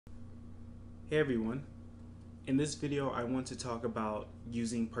Hey everyone, in this video I want to talk about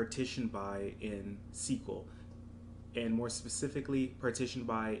using partition by in SQL, and more specifically partition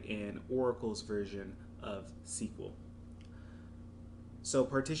by in Oracle's version of SQL. So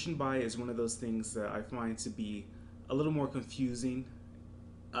partition by is one of those things that I find to be a little more confusing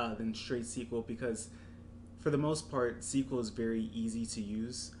than straight SQL, because for the most part SQL is very easy to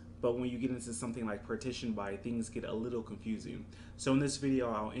use, but when you get into something like partition by, things get a little confusing. So in this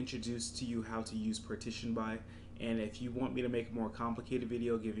video I'll introduce to you how to use partition by, and if you want me to make a more complicated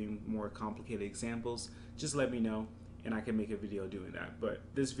video giving more complicated examples, just let me know and I can make a video doing that. But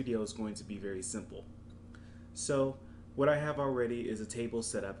this video is going to be very simple. So what I have already is a table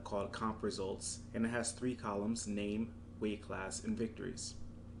set up called comp results, and it has three columns: name, weight class, and victories.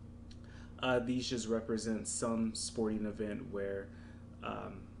 These just represent some sporting event where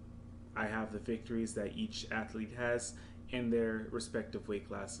I have the victories that each athlete has in their respective weight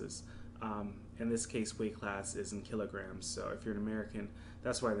classes. In this case, weight class is in kilograms, so if you're an American,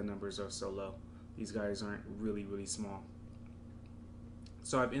 that's why the numbers are so low. These guys aren't really small.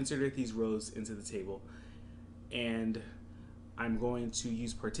 So I've inserted these rows into the table, and I'm going to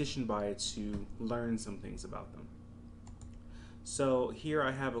use partition by to learn some things about them. So here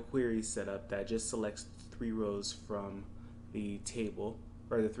I have a query set up that just selects three rows from the table,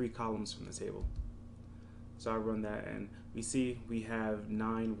 or the three columns from the table. So I run that and we see we have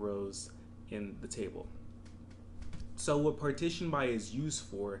 9 rows in the table. So what partition by is used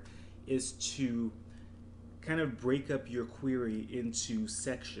for is to kind of break up your query into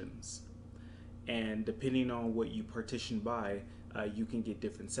sections, and depending on what you partition by, you can get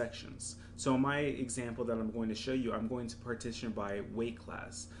different sections. So in my example that I'm going to show you, I'm going to partition by weight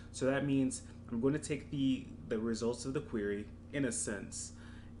class. So that means I'm going to take the results of the query, in a sense,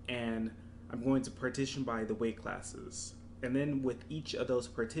 and I'm going to partition by the weight classes. And then with each of those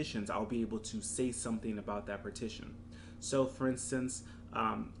partitions, I'll be able to say something about that partition. So for instance,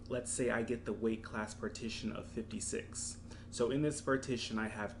 let's say I get the weight class partition of 56. So in this partition, I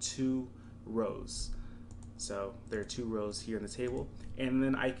have 2 rows. So there are 2 rows here in the table, and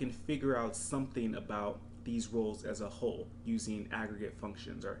then I can figure out something about these rows as a whole using aggregate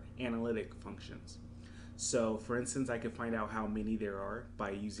functions or analytic functions. So for instance, I can find out how many there are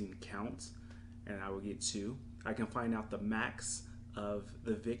by using count, and I will get 2. I can find out the max of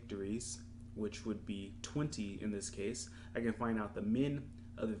the victories, which would be 20 in this case. I can find out the min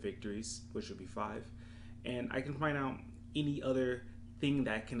of the victories, which would be 5. And I can find out any other thing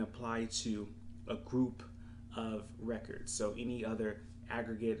that can apply to a group of records. So any other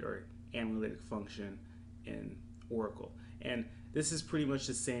aggregate or analytic function in Oracle. And this is pretty much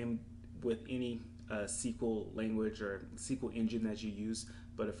the same with any SQL language or SQL engine that you use,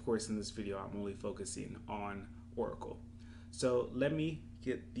 but of course in this video I'm only focusing on Oracle. So let me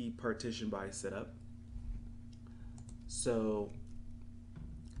get the partition by set up. So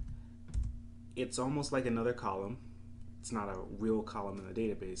it's almost like another column. It's not a real column in the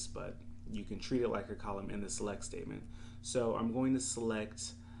database, but you can treat it like a column in the select statement. So I'm going to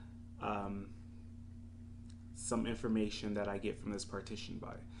select some information that I get from this partition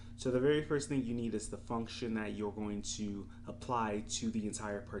by. So the very first thing you need is the function that you're going to apply to the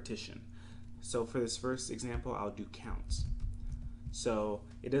entire partition. So for this first example, I'll do count. So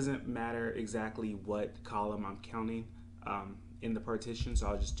it doesn't matter exactly what column I'm counting in the partition, so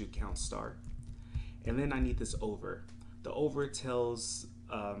I'll just do count star. And then I need this over. The over tells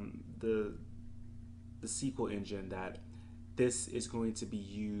the SQL engine that this is going to be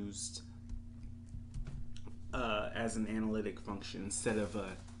used as an analytic function instead of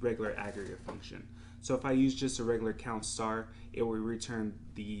a regular aggregate function. So if I use just a regular count star, it will return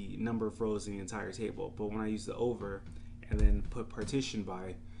the number of rows in the entire table. But when I use the over and then put partition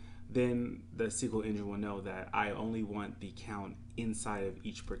by, then the SQL engine will know that I only want the count inside of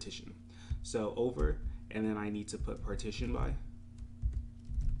each partition. So over, and then I need to put partition by.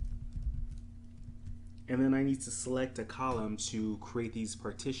 And then I need to select a column to create these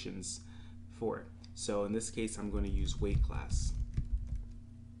partitions for it. So in this case, I'm going to use weight class.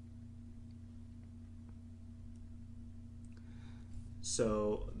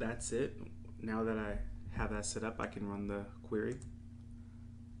 So that's it. Now that I have that set up, I can run the query.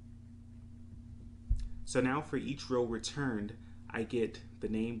 So now for each row returned, I get the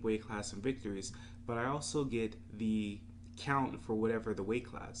name, weight class, and victories, but I also get the count for whatever the weight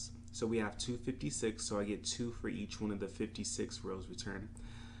class. So we have 256, so I get 2 for each one of the 56 rows returned.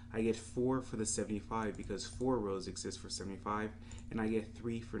 I get 4 for the 75 because 4 rows exist for 75, and I get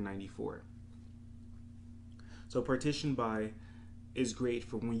 3 for 94. So partition by is great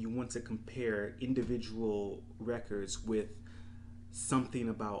for when you want to compare individual records with something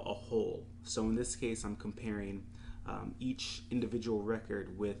about a whole. So in this case, I'm comparing each individual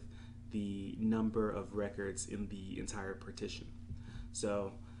record with the number of records in the entire partition.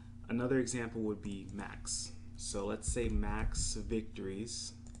 So another example would be max. So let's say max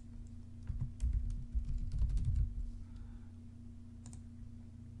victories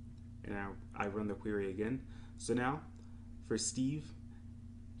and I run the query again. So now for Steve,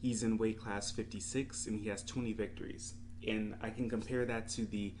 he's in weight class 56 and he has 20 victories. And I can compare that to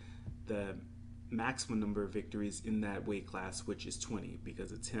the maximum number of victories in that weight class, which is 20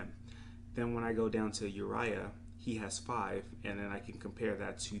 because it's him. Then when I go down to Uriah, he has 5, and then I can compare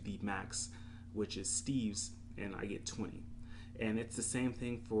that to the max, which is Steve's, and I get 20. And it's the same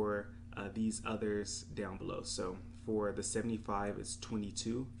thing for these others down below. So for the 75, it's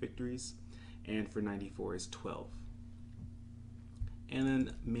 22 victories, and for 94 is 12. And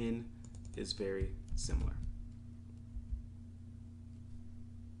then min is very similar.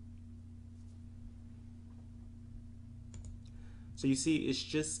 So you see, it's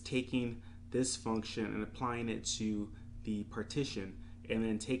just taking this function and applying it to the partition, and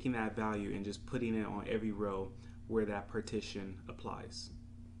then taking that value and just putting it on every row where that partition applies.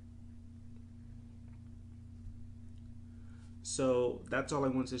 So that's all I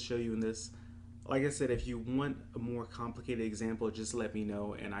wanted to show you in this. Like I said, if you want a more complicated example, just let me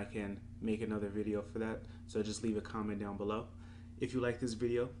know and I can make another video for that. So just leave a comment down below. If you like this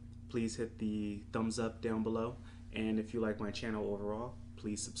video, please hit the thumbs up down below. And if you like my channel overall,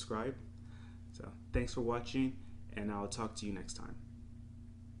 please subscribe. So thanks for watching, and I'll talk to you next time.